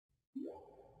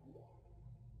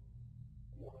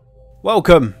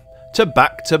Welcome to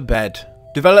Back to Bed.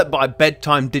 Developed by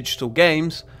Bedtime Digital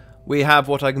Games, we have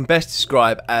what I can best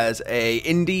describe as a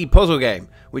indie puzzle game,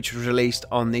 which was released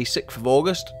on the 6th of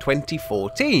August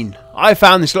 2014. I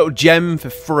found this little gem for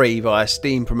free via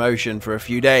Steam promotion for a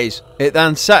few days. It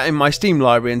then sat in my Steam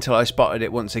library until I spotted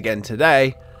it once again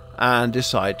today and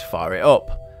decided to fire it up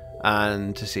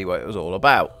and to see what it was all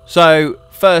about. So,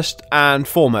 first and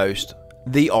foremost,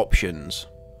 the options.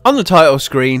 On the title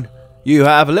screen, you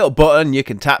have a little button you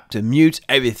can tap to mute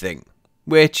everything,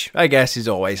 which I guess is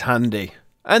always handy.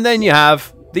 And then you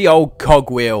have the old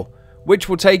cogwheel, which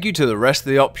will take you to the rest of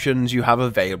the options you have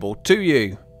available to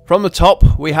you. From the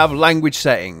top, we have language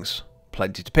settings,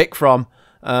 plenty to pick from.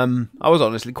 I was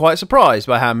honestly quite surprised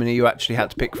by how many you actually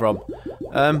had to pick from,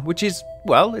 which is,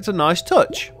 well, it's a nice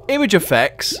touch. Image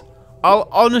effects, I'll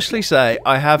honestly say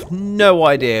I have no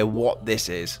idea what this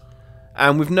is,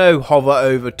 and with no hover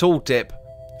over tooltip,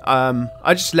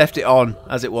 I just left it on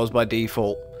as it was by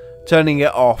default. Turning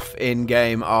it off in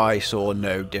game, I saw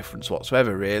no difference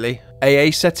whatsoever really. AA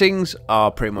settings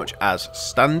are pretty much as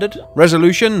standard.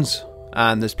 Resolutions,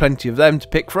 and there's plenty of them to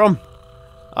pick from.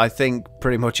 I think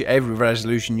pretty much every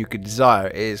resolution you could desire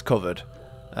is covered.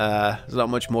 There's not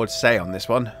much more to say on this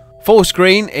one. Full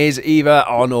screen is either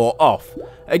on or off.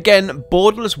 Again,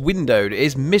 borderless windowed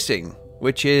is missing,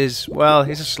 which is, well,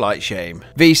 it's a slight shame.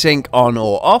 VSync on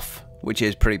or off, which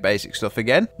is pretty basic stuff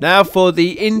again. Now for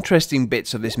the interesting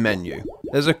bits of this menu.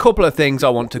 There's a couple of things I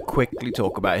want to quickly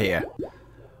talk about here.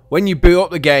 When you boot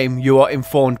up the game, you are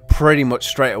informed pretty much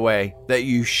straight away that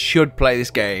you should play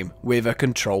this game with a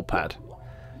control pad.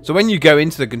 So when you go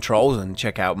into the controls and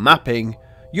check out mapping,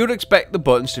 you'd expect the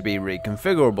buttons to be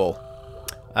reconfigurable.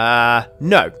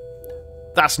 No,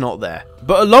 that's not there.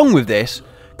 But along with this,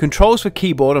 controls for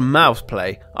keyboard and mouse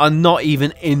play are not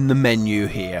even in the menu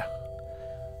here.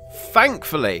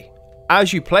 Thankfully,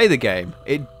 as you play the game,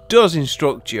 it does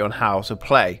instruct you on how to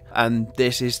play, and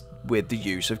this is with the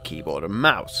use of keyboard and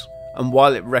mouse. And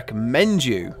while it recommends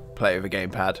you play with a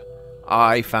gamepad,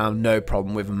 I found no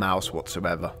problem with a mouse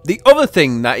whatsoever. The other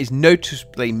thing that is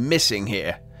noticeably missing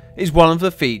here is one of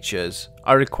the features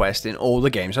I request in all the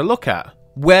games I look at.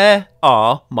 Where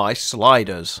are my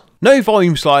sliders? No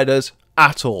volume sliders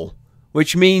at all,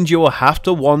 which means you will have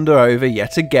to wander over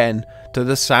yet again to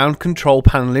the sound control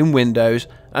panel in Windows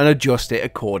and adjust it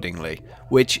accordingly,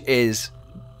 which is,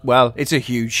 well, it's a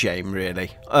huge shame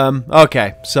really.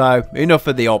 Okay, so enough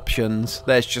of the options,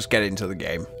 let's just get into the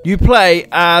game. You play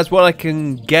as what I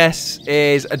can guess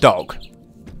is a dog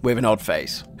with an odd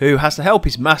face, who has to help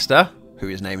his master, who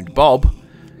is named Bob,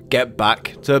 get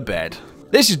back to bed.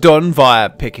 This is done via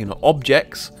picking up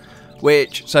objects,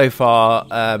 which so far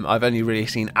I've only really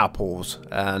seen apples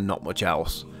and not much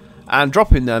else, and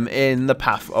dropping them in the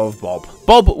path of Bob.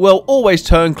 Bob will always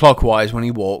turn clockwise when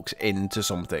he walks into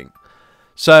something.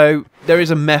 So there is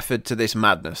a method to this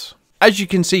madness. As you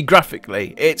can see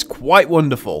graphically, it's quite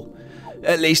wonderful.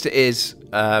 At least it is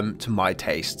to my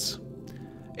tastes.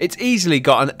 It's easily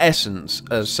got an essence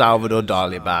of Salvador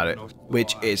Dali about it,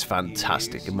 which is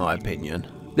fantastic in my opinion.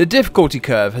 The difficulty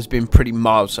curve has been pretty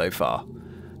mild so far.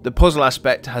 The puzzle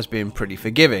aspect has been pretty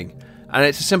forgiving, and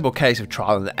it's a simple case of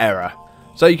trial and error.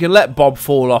 So you can let Bob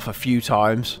fall off a few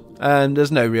times, and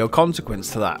there's no real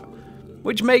consequence to that,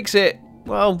 which makes it,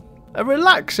 well, a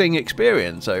relaxing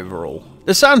experience overall.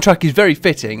 The soundtrack is very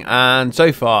fitting, and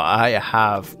so far I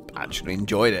have actually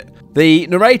enjoyed it. The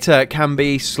narrator can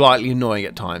be slightly annoying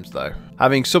at times though.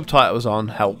 Having subtitles on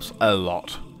helps a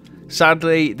lot.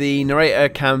 Sadly, the narrator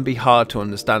can be hard to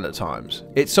understand at times.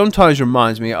 It sometimes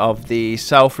reminds me of the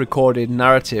self-recorded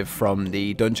narrative from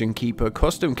the Dungeon Keeper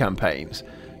custom campaigns.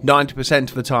 90%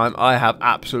 of the time I have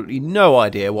absolutely no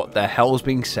idea what the hell's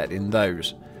being said in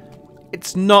those.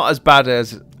 It's not as bad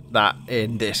as that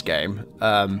in this game,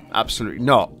 absolutely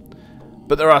not.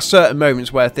 But there are certain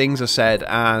moments where things are said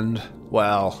and,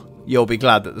 well, you'll be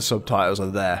glad that the subtitles are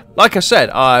there. Like I said,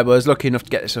 I was lucky enough to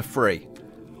get this for free.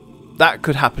 That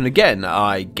could happen again,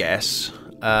 I guess.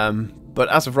 But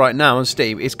as of right now on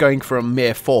Steam, it's going for a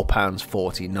mere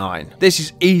 £4.49. This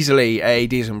is easily a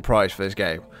decent price for this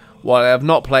game. While I have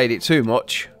not played it too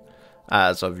much,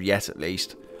 as of yet at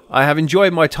least, I have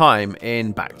enjoyed my time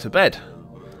in Back to Bed.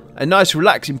 A nice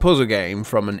relaxing puzzle game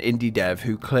from an indie dev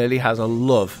who clearly has a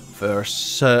love for a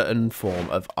certain form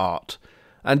of art,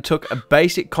 and took a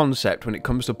basic concept when it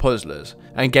comes to puzzlers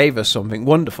and gave us something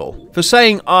wonderful. For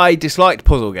saying I disliked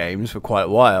puzzle games for quite a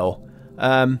while,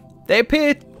 they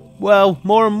appear, well,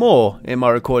 more and more in my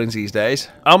recordings these days.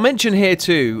 I'll mention here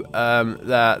too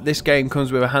that this game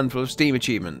comes with a handful of Steam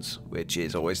achievements, which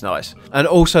is always nice, and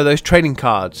also those trading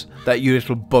cards that you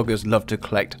little buggers love to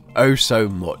collect oh so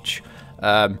much.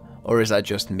 or is that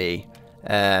just me?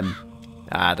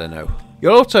 I don't know.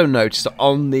 You'll also notice that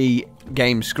on the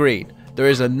game screen there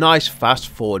is a nice fast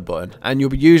forward button, and you'll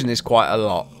be using this quite a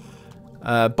lot.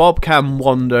 Bob can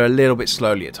wander a little bit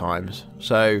slowly at times,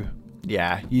 so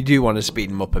yeah, you do want to speed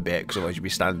him up a bit, because otherwise you'll be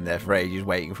standing there for ages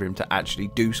waiting for him to actually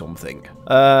do something.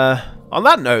 On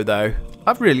that note though,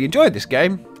 I've really enjoyed this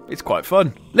game. It's quite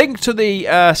fun. Link to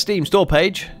the Steam store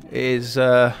page is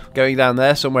going down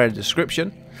there somewhere in the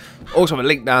description. Also have a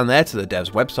link down there to the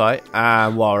dev's website,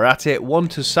 and while we're at it, one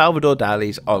to Salvador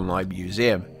Dali's online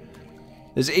museum.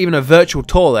 There's even a virtual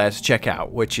tour there to check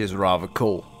out, which is rather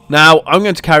cool. Now, I'm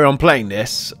going to carry on playing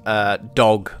this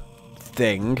dog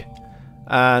thing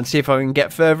and see if I can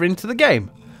get further into the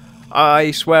game.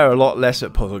 I swear a lot less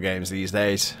at puzzle games these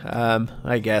days.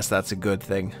 I guess that's a good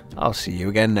thing. I'll see you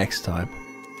again next time.